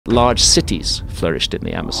Large cities flourished in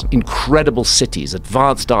the Amazon. Incredible cities,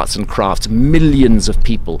 advanced arts and crafts, millions of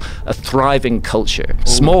people, a thriving culture.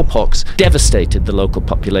 Smallpox devastated the local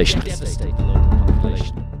population.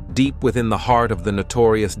 Deep within the heart of the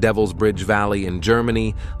notorious Devil's Bridge Valley in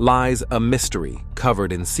Germany lies a mystery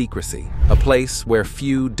covered in secrecy, a place where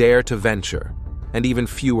few dare to venture, and even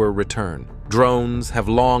fewer return. Drones have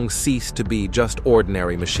long ceased to be just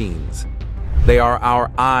ordinary machines. They are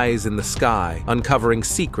our eyes in the sky, uncovering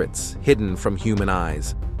secrets hidden from human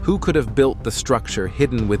eyes. Who could have built the structure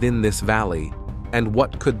hidden within this valley, and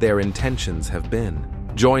what could their intentions have been?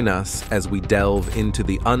 Join us as we delve into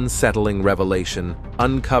the unsettling revelation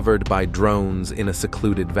uncovered by drones in a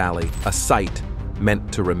secluded valley, a site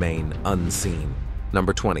meant to remain unseen.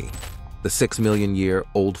 Number 20. The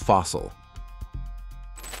 6-million-year-old fossil.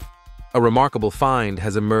 A remarkable find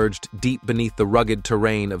has emerged deep beneath the rugged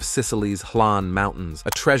terrain of Sicily's Hlan Mountains,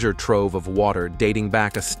 a treasure trove of water dating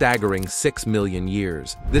back a staggering 6 million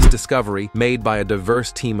years. This discovery, made by a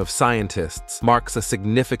diverse team of scientists, marks a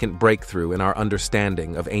significant breakthrough in our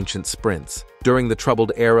understanding of ancient sprints. During the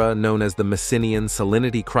troubled era known as the Messinian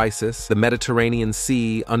salinity crisis, the Mediterranean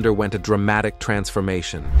Sea underwent a dramatic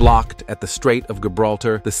transformation. Blocked at the Strait of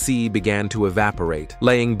Gibraltar, the sea began to evaporate,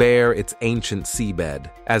 laying bare its ancient seabed.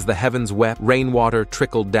 As the heavens wept, rainwater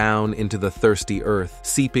trickled down into the thirsty earth,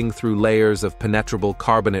 seeping through layers of penetrable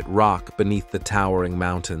carbonate rock beneath the towering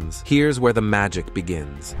mountains. Here's where the magic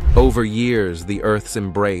begins. Over years, the Earth's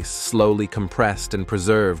embrace slowly compressed and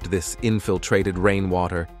preserved this infiltrated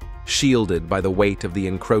rainwater, shielded by the weight of the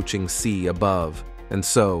encroaching sea above. And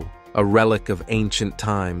so, a relic of ancient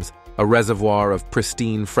times, a reservoir of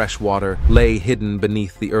pristine fresh water, lay hidden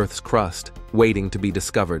beneath the Earth's crust, waiting to be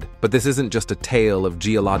discovered. But this isn't just a tale of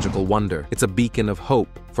geological wonder. It's a beacon of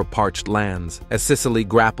hope for parched lands. As Sicily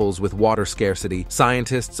grapples with water scarcity,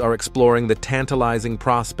 scientists are exploring the tantalizing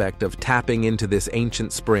prospect of tapping into this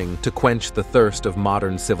ancient spring to quench the thirst of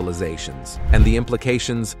modern civilizations. And the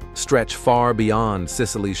implications stretch far beyond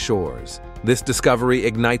Sicily's shores. This discovery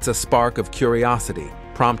ignites a spark of curiosity,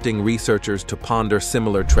 prompting researchers to ponder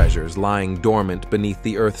similar treasures lying dormant beneath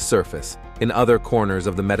the Earth's surface in other corners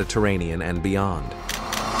of the Mediterranean and beyond.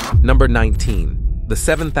 Number 19. The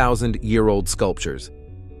 7,000-year-old sculptures.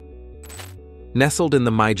 Nestled in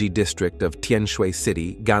the Meiji district of Tianshui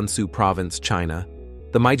City, Gansu Province, China,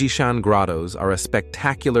 the Meijishan grottos are a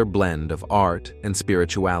spectacular blend of art and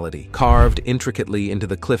spirituality. Carved intricately into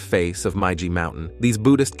the cliff face of Meiji Mountain, these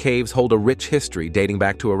Buddhist caves hold a rich history dating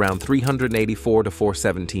back to around 384 to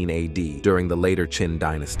 417 AD during the later Qin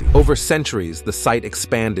dynasty. Over centuries, the site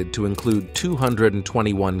expanded to include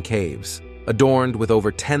 221 caves, adorned with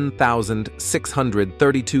over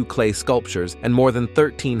 10,632 clay sculptures and more than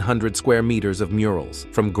 1,300 square meters of murals.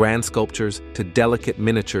 From grand sculptures to delicate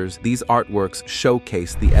miniatures, these artworks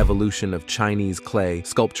showcase the evolution of Chinese clay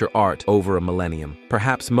sculpture art over a millennium.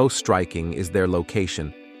 Perhaps most striking is their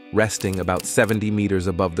location, resting about 70 meters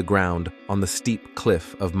above the ground on the steep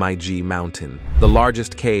cliff of Meiji Mountain. The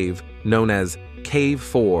largest cave, known as Cave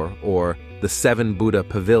 4 or the Seven Buddha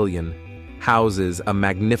Pavilion, houses a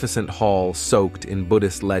magnificent hall soaked in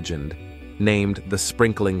Buddhist legend, named the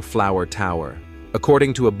Sprinkling Flower Tower.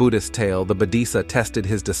 According to a Buddhist tale, the Bodhisattva tested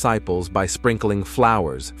his disciples by sprinkling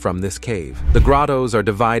flowers from this cave. The grottos are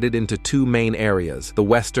divided into two main areas, the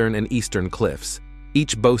western and eastern cliffs,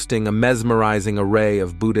 each boasting a mesmerizing array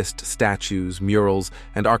of Buddhist statues, murals,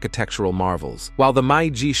 and architectural marvels. While the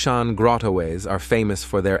Meijishan grottoes are famous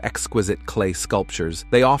for their exquisite clay sculptures,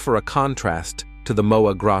 they offer a contrast to the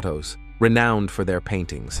Moa grottos, renowned for their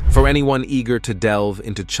paintings. For anyone eager to delve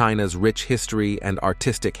into China's rich history and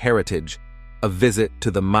artistic heritage, a visit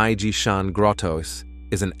to the Meijishan grottos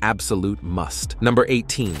is an absolute must. Number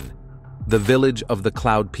 18. The Village of the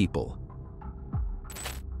Cloud People.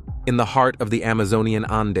 In the heart of the Amazonian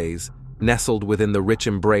Andes, nestled within the rich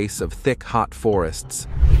embrace of thick, hot forests,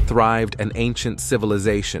 thrived an ancient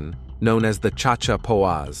civilization known as the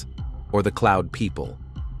Chachapoas, or the Cloud People.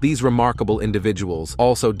 These remarkable individuals,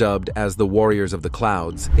 also dubbed as the Warriors of the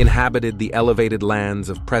Clouds, inhabited the elevated lands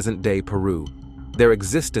of present-day Peru, their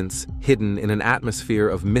existence hidden in an atmosphere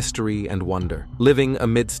of mystery and wonder. Living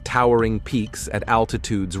amidst towering peaks at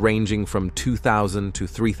altitudes ranging from 2,000 to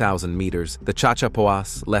 3,000 meters, the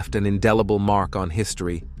Chachapoas left an indelible mark on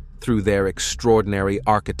history through their extraordinary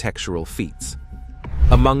architectural feats.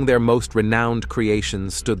 Among their most renowned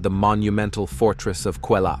creations stood the monumental fortress of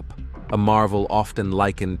Cuelap, a marvel often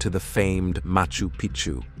likened to the famed Machu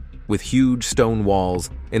Picchu, with huge stone walls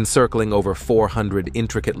encircling over 400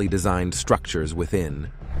 intricately designed structures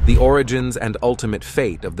within. The origins and ultimate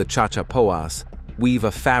fate of the Chachapoas weave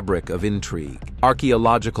a fabric of intrigue.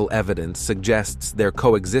 Archaeological evidence suggests their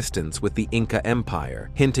coexistence with the Inca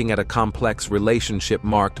Empire, hinting at a complex relationship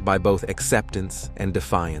marked by both acceptance and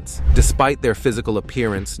defiance. Despite their physical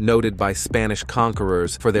appearance, noted by Spanish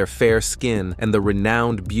conquerors for their fair skin and the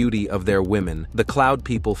renowned beauty of their women, the Cloud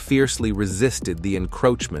people fiercely resisted the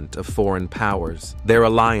encroachment of foreign powers. Their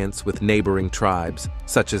alliance with neighboring tribes,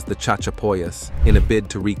 such as the Chachapoyas, in a bid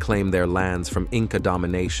to reclaim their lands from Inca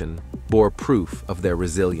domination, bore proof of their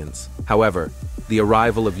resilience. However, the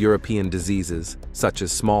arrival of European diseases, such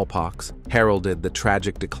as smallpox, heralded the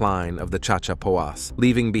tragic decline of the Chachapoas,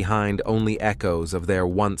 leaving behind only echoes of their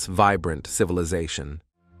once vibrant civilization.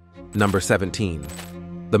 Number 17.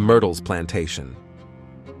 The Myrtles Plantation.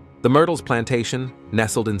 The Myrtles Plantation,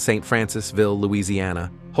 nestled in St. Francisville,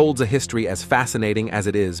 Louisiana, holds a history as fascinating as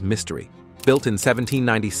it is mystery. Built in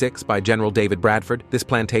 1796 by General David Bradford, this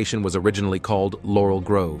plantation was originally called Laurel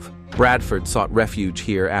Grove. Bradford sought refuge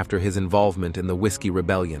here after his involvement in the Whiskey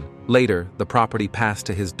Rebellion. Later, the property passed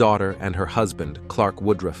to his daughter and her husband, Clark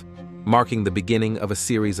Woodruff, marking the beginning of a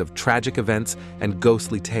series of tragic events and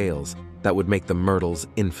ghostly tales that would make the Myrtles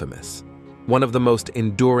infamous. One of the most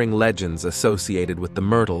enduring legends associated with the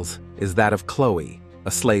Myrtles is that of Chloe,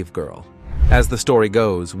 a slave girl. As the story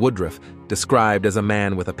goes, Woodruff, described as a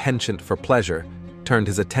man with a penchant for pleasure, turned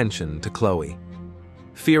his attention to Chloe.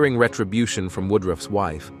 Fearing retribution from Woodruff's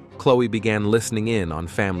wife, Chloe began listening in on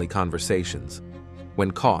family conversations.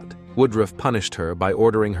 When caught, Woodruff punished her by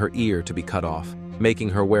ordering her ear to be cut off, making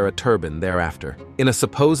her wear a turban thereafter. In a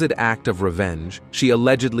supposed act of revenge, she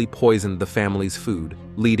allegedly poisoned the family's food,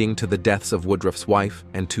 leading to the deaths of Woodruff's wife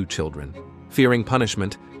and 2 children. Fearing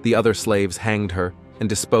punishment, the other slaves hanged her and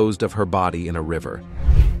disposed of her body in a river.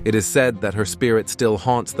 It is said that her spirit still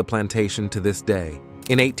haunts the plantation to this day.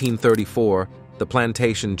 In 1834, the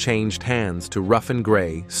plantation changed hands to Ruffin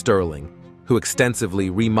Gray Sterling, who extensively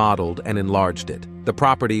remodeled and enlarged it. The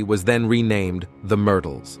property was then renamed the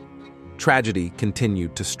Myrtles. Tragedy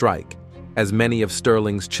continued to strike, as many of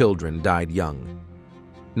Sterling's children died young.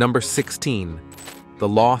 Number 16. The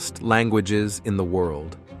Lost Languages in the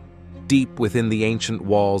World. Deep within the ancient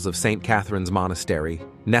walls of St. Catherine's Monastery,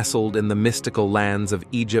 nestled in the mystical lands of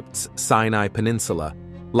Egypt's Sinai Peninsula,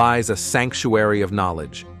 lies a sanctuary of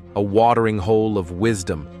knowledge, a watering hole of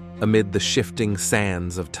wisdom amid the shifting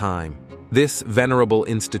sands of time. This venerable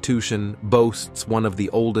institution boasts one of the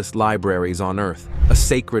oldest libraries on Earth, a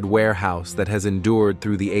sacred warehouse that has endured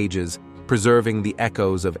through the ages, preserving the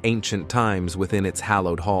echoes of ancient times within its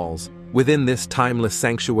hallowed halls. Within this timeless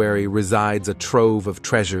sanctuary resides a trove of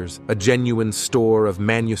treasures, a genuine store of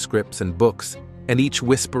manuscripts and books, and each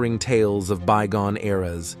whispering tales of bygone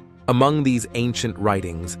eras. Among these ancient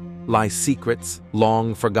writings lie secrets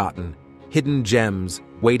long forgotten, hidden gems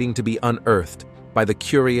waiting to be unearthed by the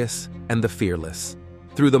curious and the fearless.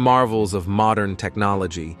 Through the marvels of modern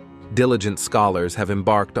technology, diligent scholars have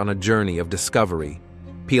embarked on a journey of discovery,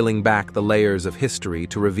 peeling back the layers of history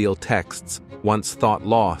to reveal texts once thought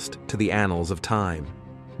lost to the annals of time.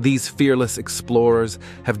 These fearless explorers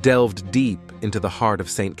have delved deep into the heart of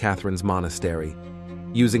St. Catherine's Monastery,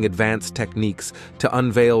 using advanced techniques to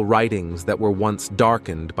unveil writings that were once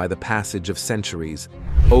darkened by the passage of centuries,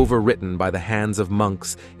 overwritten by the hands of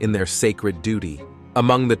monks in their sacred duty.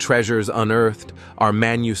 Among the treasures unearthed are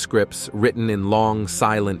manuscripts written in long,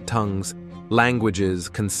 silent tongues, languages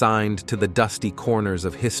consigned to the dusty corners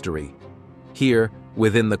of history. Here,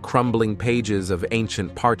 within the crumbling pages of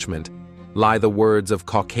ancient parchment, lie the words of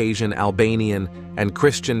Caucasian Albanian and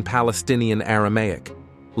Christian Palestinian Aramaic,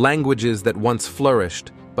 languages that once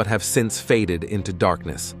flourished but have since faded into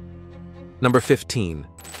darkness. Number 15.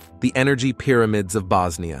 The Energy Pyramids of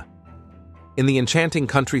Bosnia. In the enchanting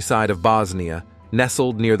countryside of Bosnia,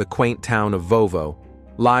 nestled near the quaint town of Vovo,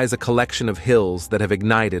 lies a collection of hills that have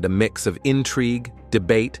ignited a mix of intrigue,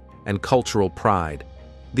 debate, and cultural pride.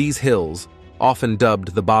 These hills, often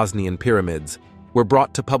dubbed the Bosnian Pyramids, were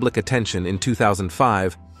brought to public attention in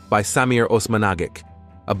 2005 by Samir Osmanagic,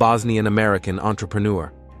 a Bosnian-American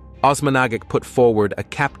entrepreneur. Osmanagic put forward a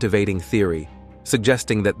captivating theory,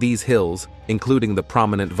 suggesting that these hills, including the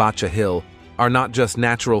prominent Vacha Hill, are not just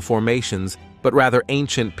natural formations, but rather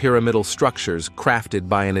ancient pyramidal structures crafted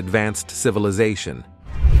by an advanced civilization.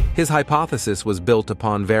 His hypothesis was built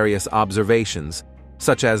upon various observations,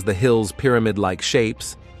 such as the hills' pyramid-like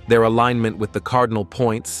shapes, their alignment with the cardinal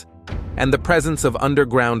points, and the presence of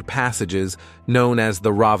underground passages known as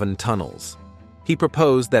the Ravan Tunnels. He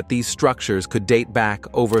proposed that these structures could date back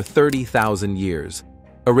over 30,000 years,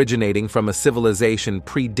 originating from a civilization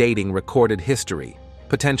predating recorded history,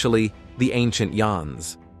 potentially the ancient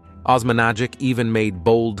Yans. Osmanagic even made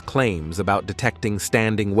bold claims about detecting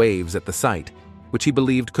standing waves at the site, which he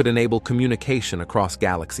believed could enable communication across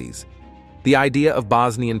galaxies. The idea of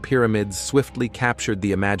Bosnian pyramids swiftly captured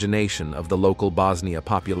the imagination of the local Bosnia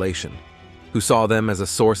population, who saw them as a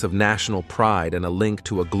source of national pride and a link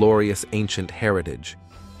to a glorious ancient heritage.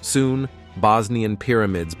 Soon, Bosnian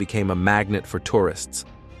pyramids became a magnet for tourists,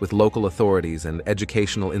 with local authorities and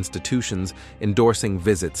educational institutions endorsing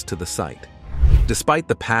visits to the site. Despite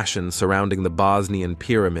the passion surrounding the Bosnian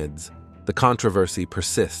pyramids, the controversy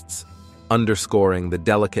persists, underscoring the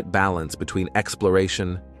delicate balance between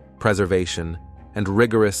exploration, preservation, and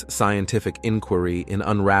rigorous scientific inquiry in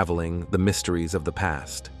unraveling the mysteries of the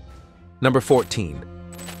past. Number 14.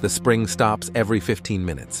 The spring stops every 15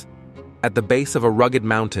 minutes. At the base of a rugged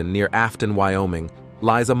mountain near Afton, Wyoming,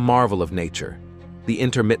 lies a marvel of nature, the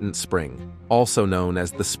intermittent spring, also known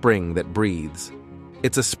as the spring that breathes.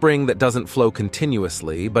 It's a spring that doesn't flow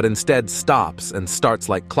continuously, but instead stops and starts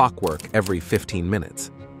like clockwork every 15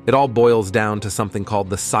 minutes. It all boils down to something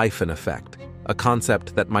called the siphon effect, a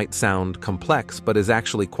concept that might sound complex but is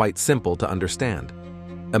actually quite simple to understand.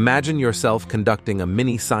 Imagine yourself conducting a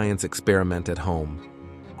mini science experiment at home.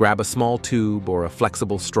 Grab a small tube or a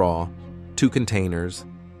flexible straw, 2 containers,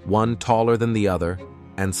 one taller than the other,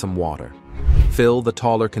 and some water. Fill the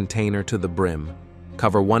taller container to the brim,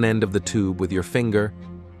 cover one end of the tube with your finger,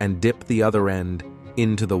 and dip the other end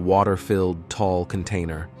into the water-filled tall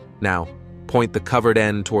container. Now, point the covered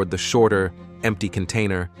end toward the shorter, empty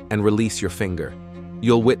container and release your finger.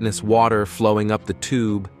 You'll witness water flowing up the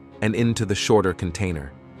tube and into the shorter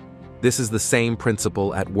container. This is the same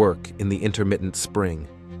principle at work in the intermittent spring.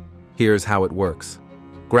 Here's how it works.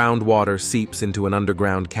 Groundwater seeps into an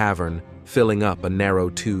underground cavern, filling up a narrow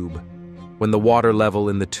tube. When the water level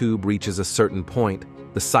in the tube reaches a certain point,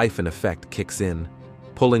 the siphon effect kicks in,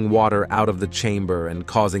 pulling water out of the chamber and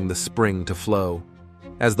causing the spring to flow.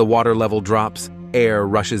 As the water level drops, air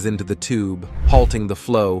rushes into the tube, halting the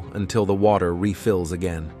flow until the water refills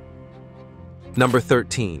again. Number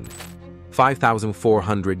 13.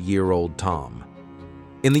 5,400-year-old Tom.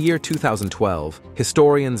 In the year 2012,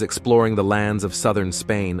 historians exploring the lands of southern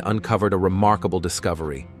Spain uncovered a remarkable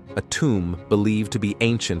discovery, a tomb believed to be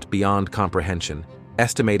ancient beyond comprehension,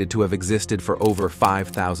 estimated to have existed for over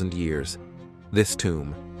 5,000 years. This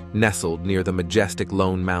tomb, nestled near the majestic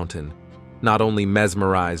Lone Mountain, not only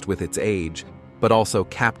mesmerized with its age, but also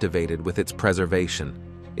captivated with its preservation.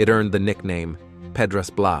 It earned the nickname Piedras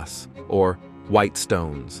Blas, or White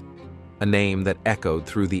Stones, a name that echoed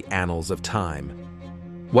through the annals of time.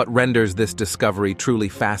 What renders this discovery truly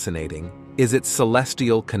fascinating is its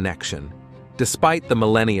celestial connection. Despite the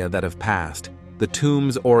millennia that have passed, the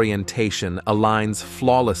tomb's orientation aligns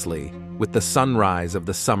flawlessly with the sunrise of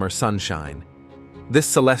the summer sunshine. This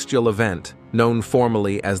celestial event, known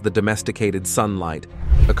formally as the domesticated sunlight,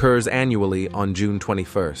 occurs annually on June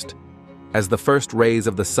 21st. As the first rays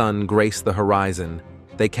of the sun grace the horizon,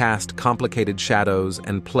 they cast complicated shadows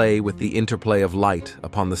and play with the interplay of light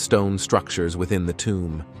upon the stone structures within the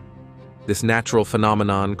tomb. This natural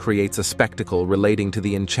phenomenon creates a spectacle relating to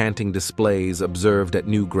the enchanting displays observed at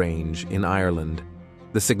Newgrange in Ireland.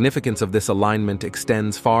 The significance of this alignment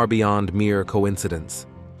extends far beyond mere coincidence.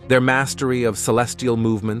 Their mastery of celestial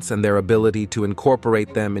movements and their ability to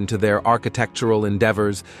incorporate them into their architectural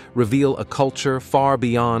endeavors reveal a culture far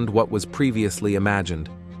beyond what was previously imagined.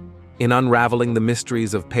 In unraveling the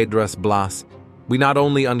mysteries of Piedras Blas, we not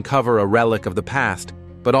only uncover a relic of the past,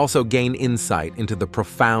 but also gain insight into the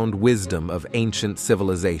profound wisdom of ancient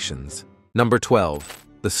civilizations. Number 12.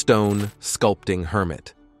 The Stone Sculpting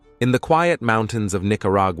Hermit. In the quiet mountains of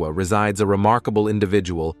Nicaragua resides a remarkable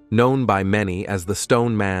individual known by many as the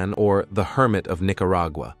Stone Man or the Hermit of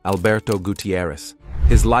Nicaragua, Alberto Gutierrez.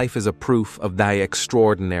 His life is a proof of the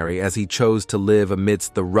extraordinary as he chose to live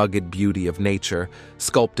amidst the rugged beauty of nature,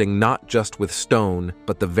 sculpting not just with stone,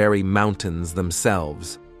 but the very mountains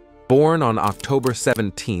themselves. Born on October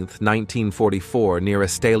 17, 1944, near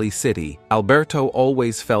Esteli City, Alberto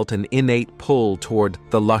always felt an innate pull toward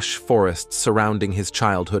the lush forests surrounding his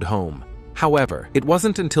childhood home. However, it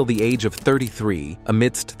wasn't until the age of 33,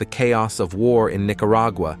 amidst the chaos of war in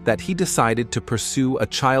Nicaragua, that he decided to pursue a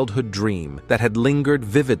childhood dream that had lingered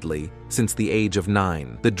vividly since the age of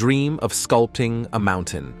 9, the dream of sculpting a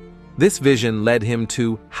mountain. This vision led him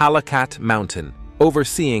to Halakat Mountain,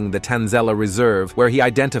 overseeing the Tanzela Reserve, where he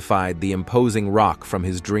identified the imposing rock from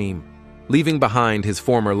his dream. Leaving behind his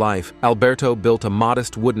former life, Alberto built a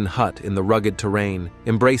modest wooden hut in the rugged terrain,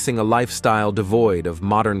 embracing a lifestyle devoid of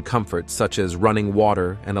modern comforts such as running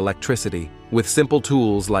water and electricity. With simple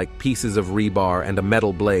tools like pieces of rebar and a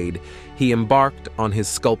metal blade, he embarked on his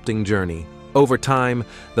sculpting journey, Over time,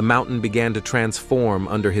 the mountain began to transform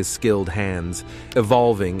under his skilled hands,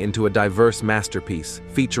 evolving into a diverse masterpiece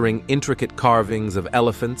featuring intricate carvings of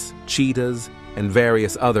elephants, cheetahs, and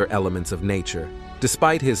various other elements of nature.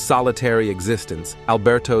 Despite his solitary existence,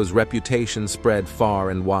 Alberto's reputation spread far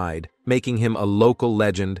and wide, making him a local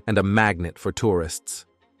legend and a magnet for tourists.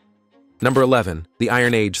 Number 11. The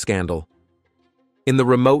Iron Age Scandal. In the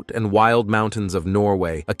remote and wild mountains of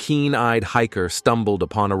Norway, a keen-eyed hiker stumbled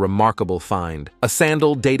upon a remarkable find, a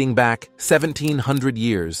sandal dating back 1,700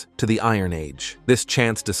 years to the Iron Age. This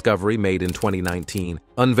chance discovery, made in 2019,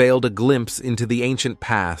 unveiled a glimpse into the ancient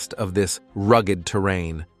past of this rugged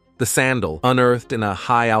terrain. The sandal, unearthed in a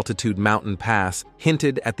high-altitude mountain pass,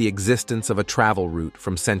 hinted at the existence of a travel route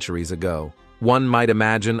from centuries ago. One might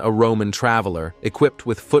imagine a Roman traveler, equipped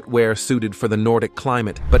with footwear suited for the Nordic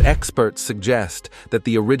climate, but experts suggest that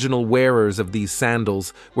the original wearers of these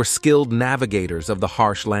sandals were skilled navigators of the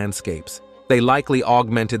harsh landscapes. They likely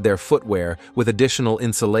augmented their footwear with additional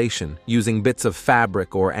insulation, using bits of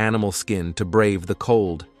fabric or animal skin to brave the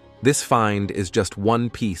cold. This find is just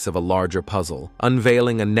one piece of a larger puzzle,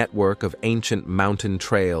 unveiling a network of ancient mountain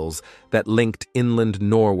trails that linked inland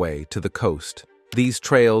Norway to the coast. These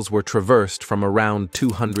trails were traversed from around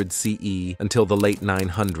 200 CE until the late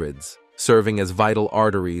 900s, serving as vital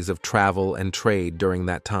arteries of travel and trade during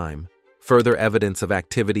that time. Further evidence of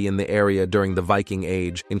activity in the area during the Viking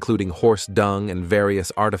Age, including horse dung and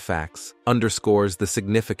various artifacts, underscores the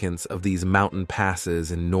significance of these mountain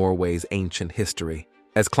passes in Norway's ancient history.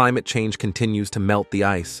 As climate change continues to melt the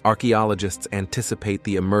ice, archaeologists anticipate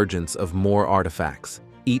the emergence of more artifacts,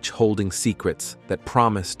 each holding secrets that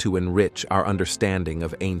promise to enrich our understanding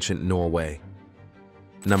of ancient Norway.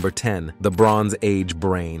 Number 10. The Bronze Age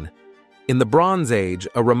Brain. In the Bronze Age,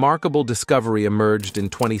 a remarkable discovery emerged in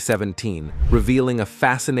 2017, revealing a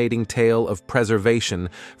fascinating tale of preservation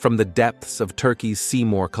from the depths of Turkey's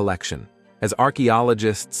Seymour collection. As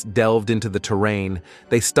archaeologists delved into the terrain,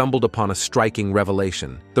 they stumbled upon a striking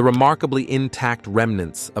revelation: the remarkably intact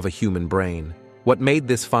remnants of a human brain. What made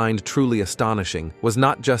this find truly astonishing was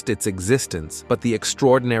not just its existence, but the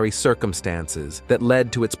extraordinary circumstances that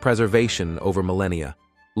led to its preservation over millennia.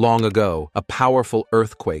 Long ago, a powerful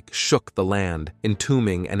earthquake shook the land,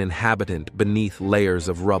 entombing an inhabitant beneath layers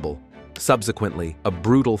of rubble. Subsequently, a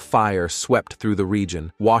brutal fire swept through the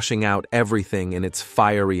region, washing out everything in its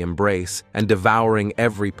fiery embrace and devouring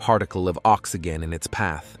every particle of oxygen in its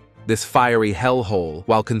path. This fiery hellhole,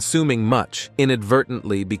 while consuming much,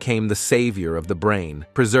 inadvertently became the savior of the brain,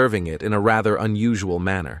 preserving it in a rather unusual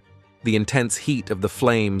manner. The intense heat of the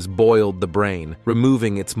flames boiled the brain,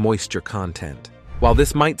 removing its moisture content. While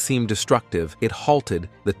this might seem destructive, it halted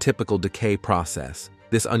the typical decay process.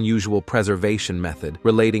 This unusual preservation method,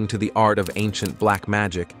 relating to the art of ancient black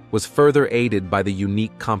magic, was further aided by the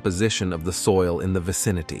unique composition of the soil in the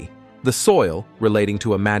vicinity. The soil, relating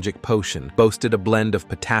to a magic potion, boasted a blend of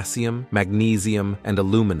potassium, magnesium, and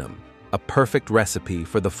aluminum, a perfect recipe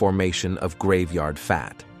for the formation of graveyard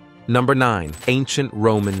fat. Number 9. Ancient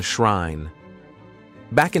Roman Shrine.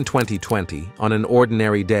 Back in 2020, on an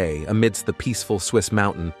ordinary day amidst the peaceful Swiss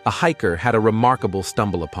mountain, a hiker had a remarkable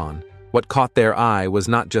stumble upon. What caught their eye was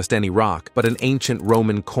not just any rock, but an ancient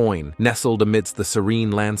Roman coin nestled amidst the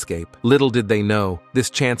serene landscape. Little did they know, this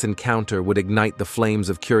chance encounter would ignite the flames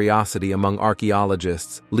of curiosity among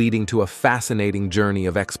archaeologists, leading to a fascinating journey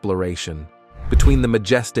of exploration. Between the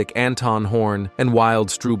majestic Anton Horn and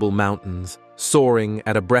wild Struble Mountains, soaring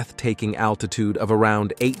at a breathtaking altitude of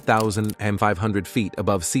around 8,500 feet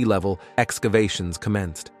above sea level, excavations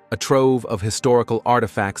commenced. A trove of historical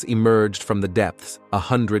artifacts emerged from the depths,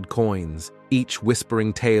 100 coins, each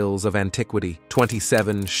whispering tales of antiquity,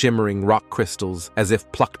 27 shimmering rock crystals as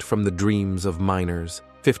if plucked from the dreams of miners,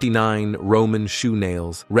 59 Roman shoe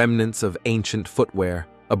nails, remnants of ancient footwear,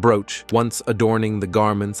 a brooch once adorning the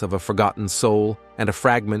garments of a forgotten soul, and a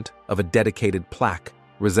fragment of a dedicated plaque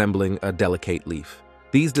resembling a delicate leaf.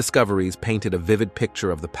 These discoveries painted a vivid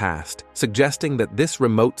picture of the past, suggesting that this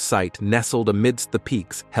remote site nestled amidst the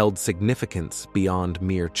peaks held significance beyond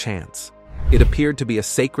mere chance. It appeared to be a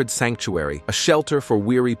sacred sanctuary, a shelter for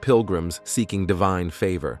weary pilgrims seeking divine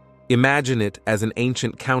favor. Imagine it as an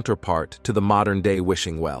ancient counterpart to the modern-day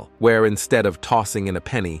wishing well, where instead of tossing in a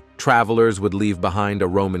penny, travelers would leave behind a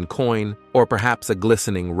Roman coin or perhaps a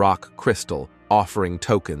glistening rock crystal, offering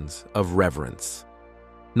tokens of reverence.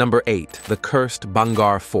 Number 8. The Cursed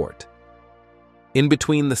Bangar Fort. In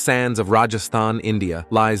between the sands of Rajasthan, India,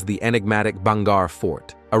 lies the enigmatic Bangar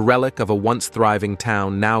Fort, a relic of a once thriving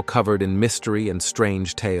town now covered in mystery and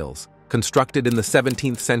strange tales. Constructed in the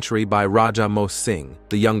 17th century by Raja Mos Singh,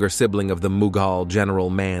 the younger sibling of the Mughal general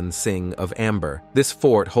Man Singh of Amber, this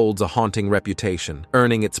fort holds a haunting reputation,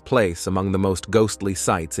 earning its place among the most ghostly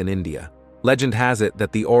sites in India. Legend has it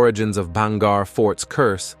that the origins of Bhangar Fort's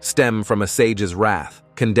curse stem from a sage's wrath,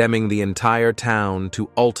 condemning the entire town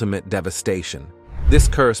to ultimate devastation. This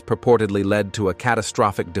curse purportedly led to a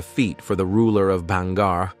catastrophic defeat for the ruler of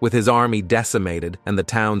Bhangar, with his army decimated and the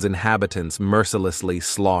town's inhabitants mercilessly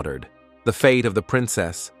slaughtered. The fate of the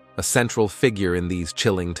princess, a central figure in these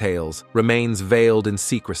chilling tales, remains veiled in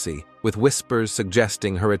secrecy, with whispers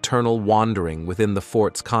suggesting her eternal wandering within the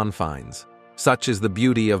fort's confines. Such is the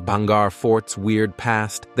beauty of Bhangar Fort's weird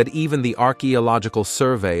past that even the Archaeological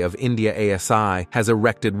Survey of India ASI has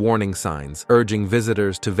erected warning signs, urging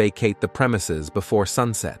visitors to vacate the premises before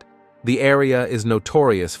sunset. The area is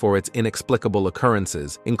notorious for its inexplicable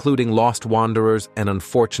occurrences, including lost wanderers and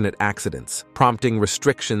unfortunate accidents, prompting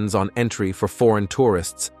restrictions on entry for foreign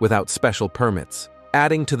tourists without special permits.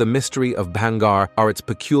 Adding to the mystery of Bhangar are its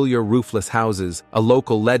peculiar roofless houses, a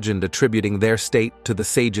local legend attributing their state to the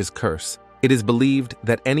sage's curse. It is believed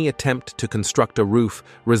that any attempt to construct a roof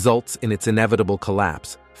results in its inevitable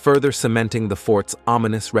collapse, further cementing the fort's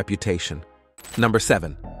ominous reputation. Number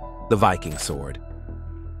 7. The Viking Sword.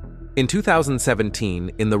 In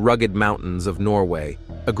 2017, in the rugged mountains of Norway,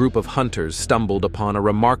 a group of hunters stumbled upon a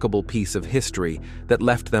remarkable piece of history that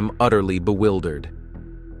left them utterly bewildered.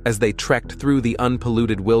 As they trekked through the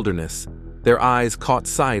unpolluted wilderness, their eyes caught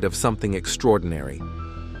sight of something extraordinary.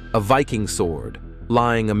 A Viking sword,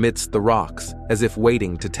 lying amidst the rocks as if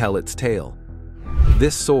waiting to tell its tale.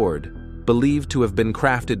 This sword, believed to have been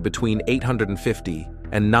crafted between 850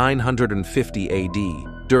 and 950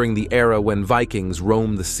 AD, during the era when Vikings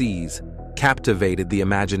roamed the seas, captivated the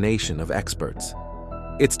imagination of experts.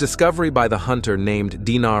 Its discovery by the hunter named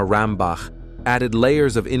Dinar Rambach added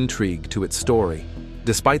layers of intrigue to its story.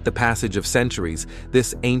 Despite the passage of centuries,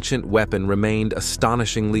 this ancient weapon remained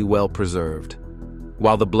astonishingly well preserved.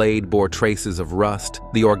 While the blade bore traces of rust,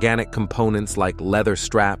 the organic components like leather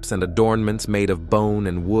straps and adornments made of bone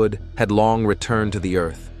and wood had long returned to the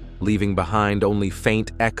earth, leaving behind only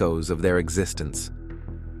faint echoes of their existence.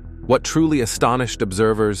 What truly astonished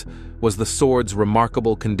observers was the sword's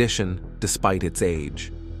remarkable condition despite its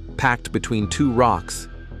age. Packed between two rocks,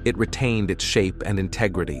 it retained its shape and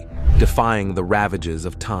integrity, defying the ravages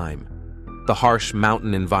of time. The harsh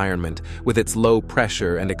mountain environment, with its low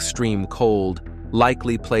pressure and extreme cold,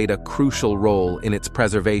 likely played a crucial role in its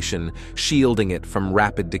preservation, shielding it from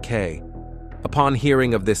rapid decay. Upon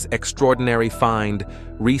hearing of this extraordinary find,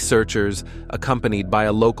 researchers, accompanied by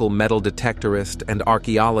a local metal detectorist and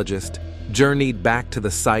archaeologist, journeyed back to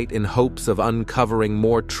the site in hopes of uncovering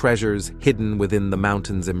more treasures hidden within the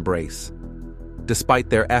mountain's embrace. Despite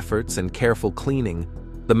their efforts and careful cleaning,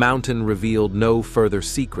 the mountain revealed no further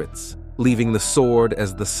secrets, leaving the sword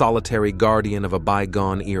as the solitary guardian of a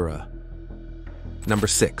bygone era. Number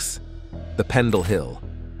 6. The Pendle Hill.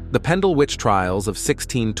 The Pendle Witch Trials of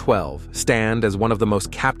 1612 stand as one of the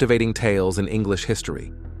most captivating tales in English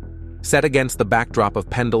history. Set against the backdrop of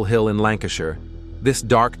Pendle Hill in Lancashire, this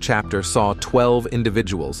dark chapter saw 12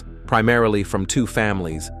 individuals, primarily from two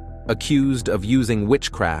families, accused of using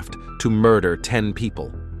witchcraft to murder 10 people.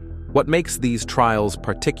 What makes these trials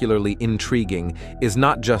particularly intriguing is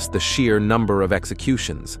not just the sheer number of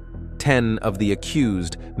executions. 10 of the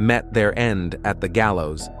accused met their end at the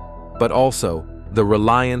gallows, but also the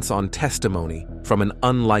reliance on testimony from an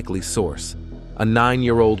unlikely source, a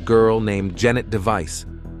 9-year-old girl named Janet Device,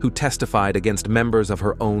 who testified against members of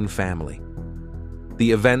her own family.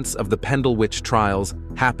 The events of the Pendle Witch Trials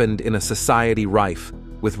happened in a society rife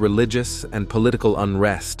with religious and political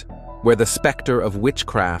unrest, where the specter of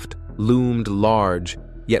witchcraft loomed large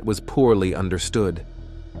yet was poorly understood.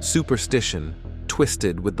 Superstition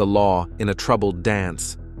twisted with the law in a troubled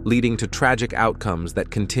dance, leading to tragic outcomes that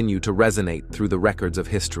continue to resonate through the records of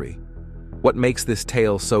history. What makes this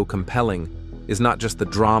tale so compelling is not just the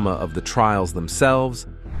drama of the trials themselves,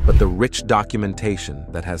 but the rich documentation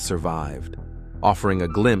that has survived, offering a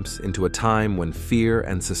glimpse into a time when fear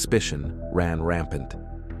and suspicion ran rampant.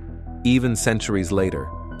 Even centuries later,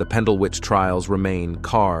 the Pendle Witch Trials remain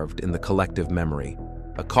carved in the collective memory,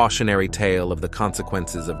 a cautionary tale of the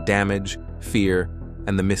consequences of damage, fear,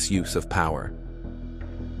 and the misuse of power.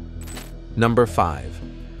 Number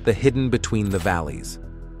 5. The Hidden Between the Valleys.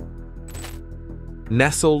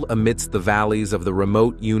 Nestled amidst the valleys of the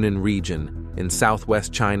remote Yunnan region in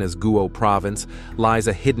southwest China's Guo province lies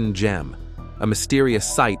a hidden gem, a mysterious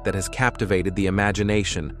site that has captivated the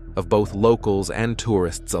imagination of both locals and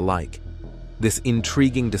tourists alike. This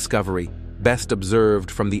intriguing discovery, best observed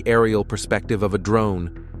from the aerial perspective of a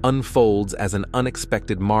drone, unfolds as an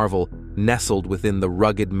unexpected marvel nestled within the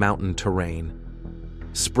rugged mountain terrain.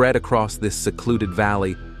 Spread across this secluded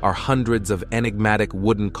valley are hundreds of enigmatic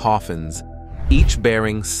wooden coffins, each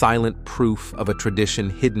bearing silent proof of a tradition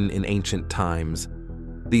hidden in ancient times.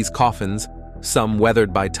 These coffins, some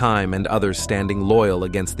weathered by time and others standing loyal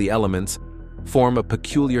against the elements, form a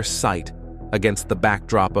peculiar sight against the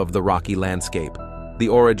backdrop of the rocky landscape. The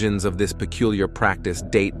origins of this peculiar practice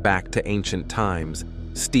date back to ancient times,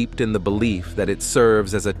 steeped in the belief that it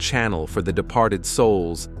serves as a channel for the departed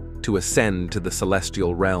souls to ascend to the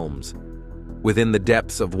celestial realms. Within the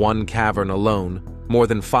depths of one cavern alone, more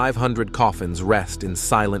than 500 coffins rest in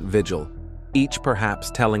silent vigil, each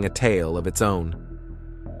perhaps telling a tale of its own.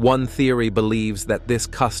 One theory believes that this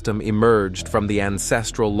custom emerged from the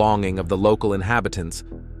ancestral longing of the local inhabitants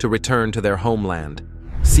to return to their homeland,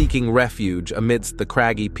 seeking refuge amidst the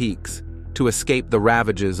craggy peaks to escape the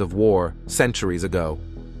ravages of war centuries ago.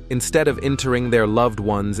 Instead of interring their loved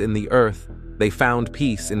ones in the earth, they found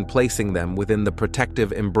peace in placing them within the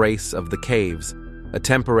protective embrace of the caves, a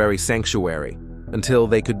temporary sanctuary, until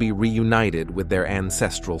they could be reunited with their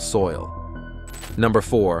ancestral soil. Number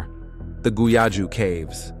 4. The Guyaju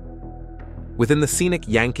Caves. Within the scenic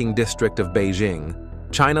Yanqing district of Beijing,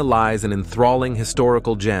 China lies an enthralling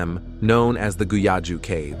historical gem known as the Guyaju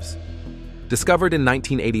Caves. Discovered in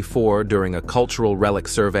 1984 during a cultural relic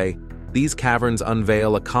survey, these caverns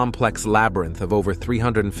unveil a complex labyrinth of over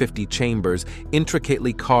 350 chambers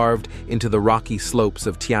intricately carved into the rocky slopes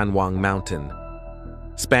of Tianwang Mountain.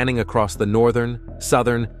 Spanning across the northern,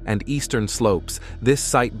 southern, and eastern slopes, this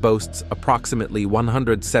site boasts approximately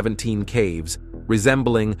 117 caves,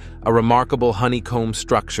 resembling a remarkable honeycomb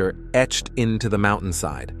structure etched into the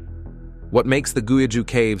mountainside. What makes the Guyaju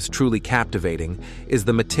Caves truly captivating is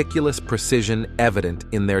the meticulous precision evident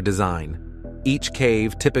in their design. Each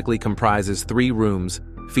cave typically comprises 3 rooms,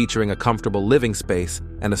 featuring a comfortable living space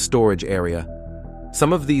and a storage area.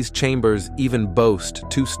 Some of these chambers even boast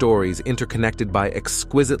 2 stories interconnected by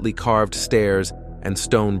exquisitely carved stairs and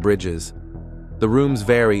stone bridges. The rooms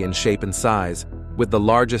vary in shape and size, with the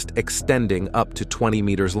largest extending up to 20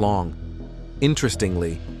 meters long.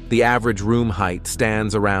 Interestingly, the average room height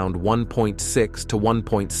stands around 1.6 to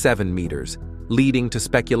 1.7 meters, leading to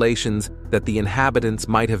speculations that the inhabitants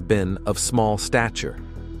might have been of small stature.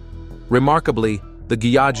 Remarkably, the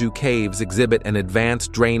Guyaju Caves exhibit an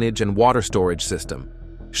advanced drainage and water storage system,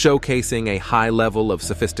 showcasing a high level of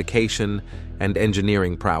sophistication and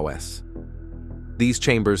engineering prowess. These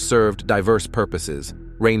chambers served diverse purposes,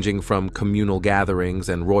 ranging from communal gatherings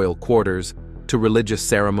and royal quarters to religious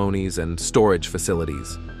ceremonies and storage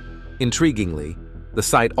facilities. Intriguingly, the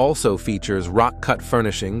site also features rock-cut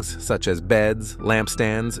furnishings such as beds,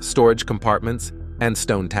 lampstands, storage compartments, and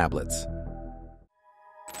stone tablets.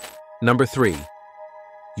 Number 3.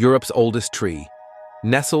 Europe's oldest tree.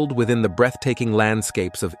 Nestled within the breathtaking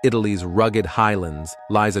landscapes of Italy's rugged highlands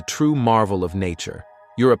lies a true marvel of nature,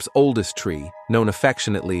 Europe's oldest tree, known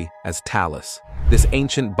affectionately as Talus. This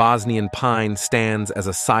ancient Bosnian pine stands as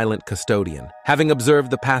a silent custodian, having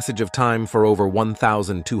observed the passage of time for over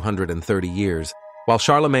 1,230 years. While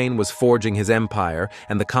Charlemagne was forging his empire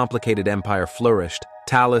and the complicated empire flourished,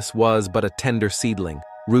 Talus was but a tender seedling,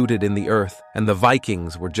 rooted in the earth, and the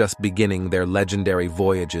Vikings were just beginning their legendary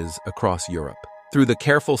voyages across Europe. Through the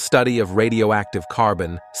careful study of radioactive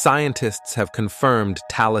carbon, scientists have confirmed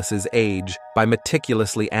Talus's age by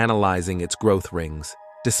meticulously analyzing its growth rings.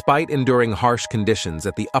 Despite enduring harsh conditions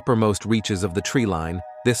at the uppermost reaches of the tree line,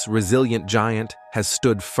 this resilient giant has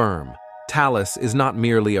stood firm. Talus is not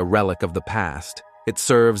merely a relic of the past. It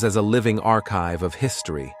serves as a living archive of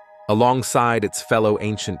history. Alongside its fellow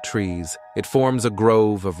ancient trees, it forms a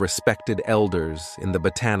grove of respected elders in the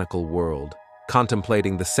botanical world,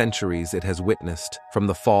 contemplating the centuries it has witnessed, from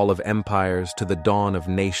the fall of empires to the dawn of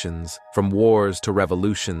nations, from wars to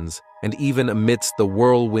revolutions, and even amidst the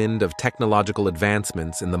whirlwind of technological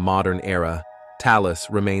advancements in the modern era, Talus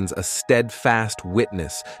remains a steadfast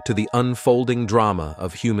witness to the unfolding drama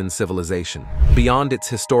of human civilization. Beyond its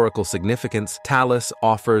historical significance, Talus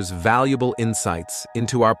offers valuable insights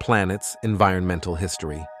into our planet's environmental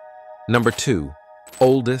history. Number 2.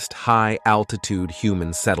 Oldest high-altitude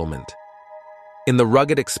human settlement. In the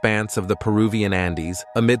rugged expanse of the Peruvian Andes,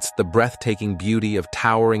 amidst the breathtaking beauty of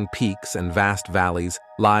towering peaks and vast valleys,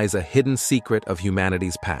 lies a hidden secret of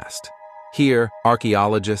humanity's past. Here,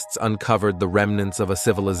 archaeologists uncovered the remnants of a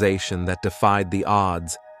civilization that defied the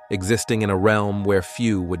odds, existing in a realm where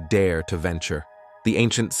few would dare to venture. The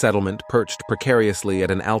ancient settlement, perched precariously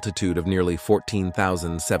at an altitude of nearly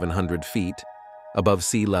 14,700 feet above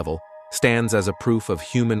sea level, stands as a proof of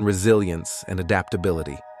human resilience and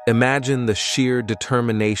adaptability. Imagine the sheer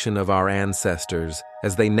determination of our ancestors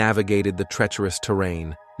as they navigated the treacherous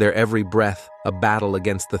terrain, their every breath a battle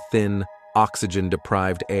against the thin,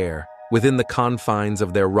 oxygen-deprived air. Within the confines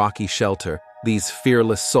of their rocky shelter, these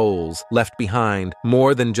fearless souls left behind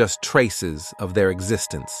more than just traces of their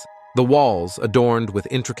existence. The walls, adorned with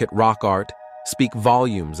intricate rock art, speak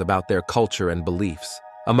volumes about their culture and beliefs.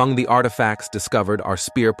 Among the artifacts discovered are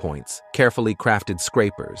spear points, carefully crafted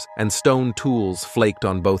scrapers, and stone tools flaked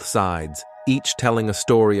on both sides, each telling a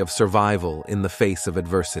story of survival in the face of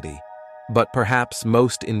adversity. But perhaps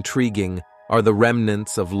most intriguing are the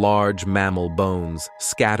remnants of large mammal bones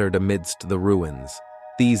scattered amidst the ruins.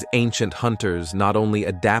 These ancient hunters not only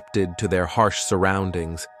adapted to their harsh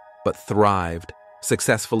surroundings, but thrived,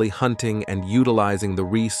 successfully hunting and utilizing the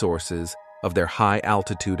resources of their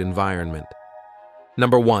high-altitude environment.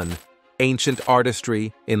 Number 1. Ancient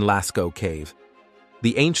artistry in Lascaux Cave.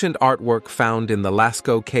 The ancient artwork found in the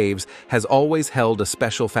Lascaux Caves has always held a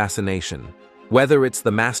special fascination. Whether it's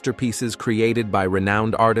the masterpieces created by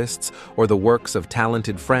renowned artists or the works of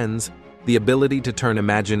talented friends, the ability to turn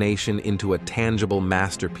imagination into a tangible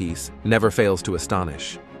masterpiece never fails to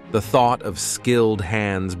astonish. The thought of skilled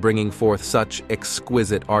hands bringing forth such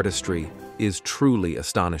exquisite artistry is truly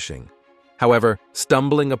astonishing. However,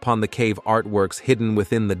 stumbling upon the cave artworks hidden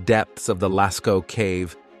within the depths of the Lascaux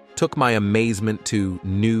Cave took my amazement to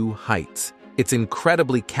new heights. It's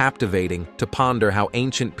incredibly captivating to ponder how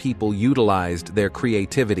ancient people utilized their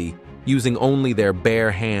creativity, using only their bare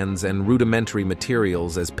hands and rudimentary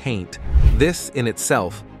materials as paint. This, in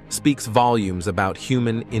itself, speaks volumes about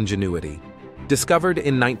human ingenuity. Discovered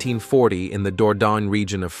in 1940 in the Dordogne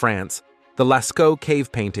region of France, the Lascaux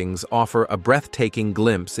cave paintings offer a breathtaking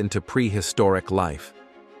glimpse into prehistoric life.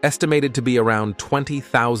 Estimated to be around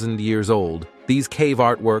 20,000 years old, these cave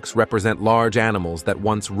artworks represent large animals that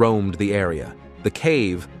once roamed the area. The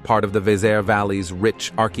cave, part of the Vézère Valley's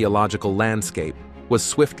rich archaeological landscape, was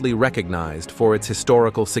swiftly recognized for its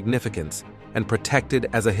historical significance and protected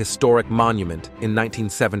as a historic monument in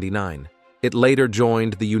 1979. It later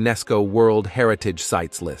joined the UNESCO World Heritage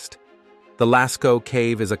Sites list. The Lascaux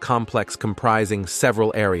Cave is a complex comprising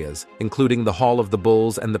several areas, including the Hall of the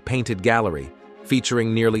Bulls and the Painted Gallery,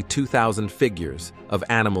 featuring nearly 2,000 figures of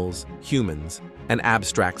animals, humans, and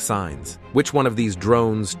abstract signs. Which one of these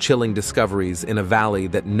drones' chilling discoveries in a valley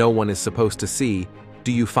that no one is supposed to see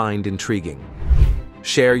do you find intriguing?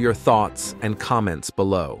 Share your thoughts and comments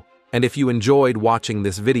below. And if you enjoyed watching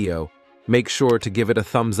this video, make sure to give it a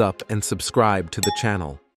thumbs up and subscribe to the channel.